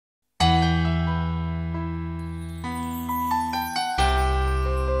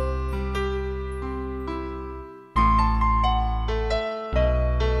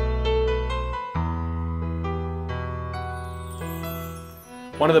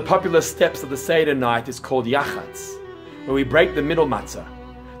One of the popular steps of the Seder night is called Yachatz, where we break the middle matzah.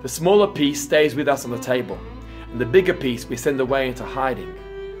 The smaller piece stays with us on the table, and the bigger piece we send away into hiding,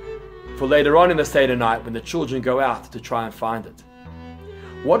 for later on in the Seder night when the children go out to try and find it.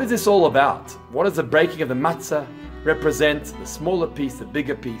 What is this all about? What does the breaking of the matzah represent? The smaller piece, the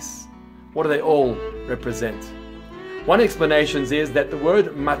bigger piece? What do they all represent? One explanation is that the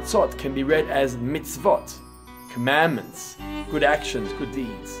word matzot can be read as mitzvot, commandments, good actions, good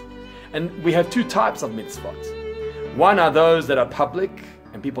deeds. And we have two types of mitzvot. One are those that are public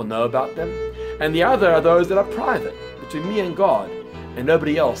and people know about them, and the other are those that are private, between me and God, and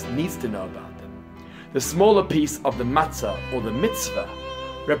nobody else needs to know about them. The smaller piece of the matzah, or the mitzvah,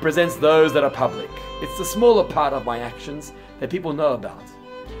 represents those that are public. It's the smaller part of my actions that people know about.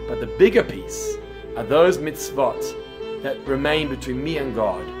 But the bigger piece are those mitzvot that remain between me and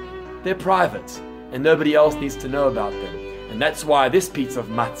God. They're private, and nobody else needs to know about them. And that's why this piece of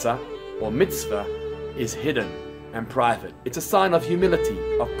matzah, or mitzvah, is hidden and private. It's a sign of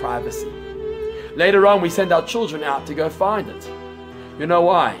humility, of privacy. Later on, we send our children out to go find it. You know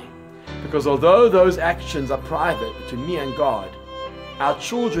why? Because although those actions are private between me and God, our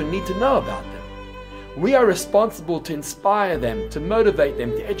children need to know about them. We are responsible to inspire them, to motivate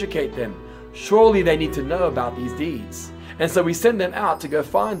them, to educate them. Surely they need to know about these deeds. And so we send them out to go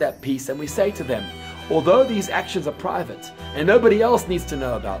find that piece, and we say to them, although these actions are private and nobody else needs to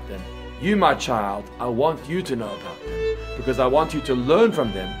know about them, you, my child, I want you to know about them, because I want you to learn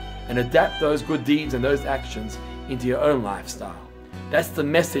from them and adapt those good deeds and those actions into your own lifestyle. That's the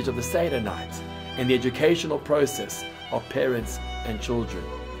message of the Seder night and the educational process of parents and children.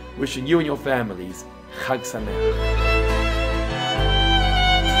 Wishing you and your families Chag Sameach.